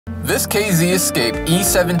This KZ Escape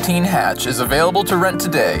E17 hatch is available to rent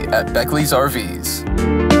today at Beckley's RVs.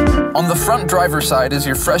 On the front driver's side is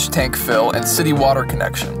your fresh tank fill and city water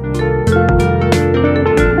connection.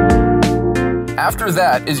 After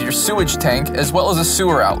that is your sewage tank as well as a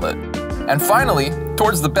sewer outlet. And finally,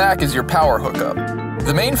 towards the back is your power hookup.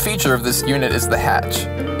 The main feature of this unit is the hatch.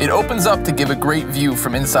 It opens up to give a great view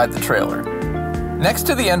from inside the trailer. Next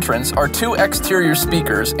to the entrance are 2 exterior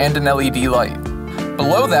speakers and an LED light.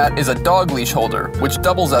 Below that is a dog leash holder, which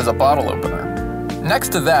doubles as a bottle opener.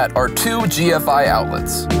 Next to that are 2 GFI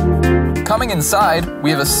outlets. Coming inside, we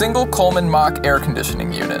have a single Coleman Mach air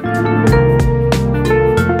conditioning unit.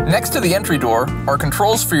 Next to the entry door are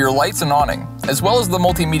controls for your lights and awning, as well as the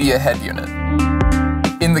multimedia head unit.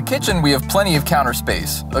 In the kitchen, we have plenty of counter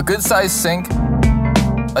space, a good-sized sink,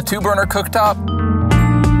 a 2-burner cooktop,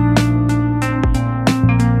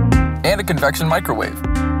 and a convection microwave.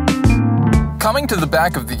 Coming to the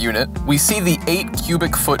back of the unit, we see the 8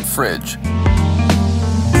 cubic foot fridge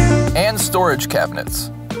and storage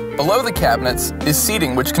cabinets. Below the cabinets is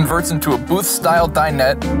seating which converts into a booth-style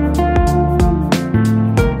dinette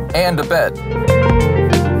and a bed.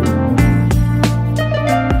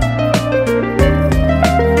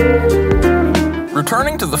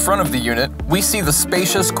 Returning to the front of the unit, we see the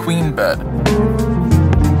spacious queen bed.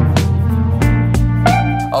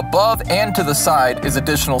 Above and to the side is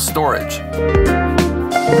additional storage.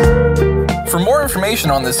 For more information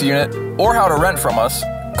on this unit, or how to rent from us,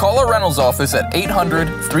 call our rentals office at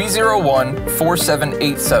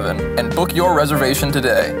 800-301-4787 and book your reservation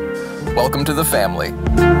today. Welcome to the family.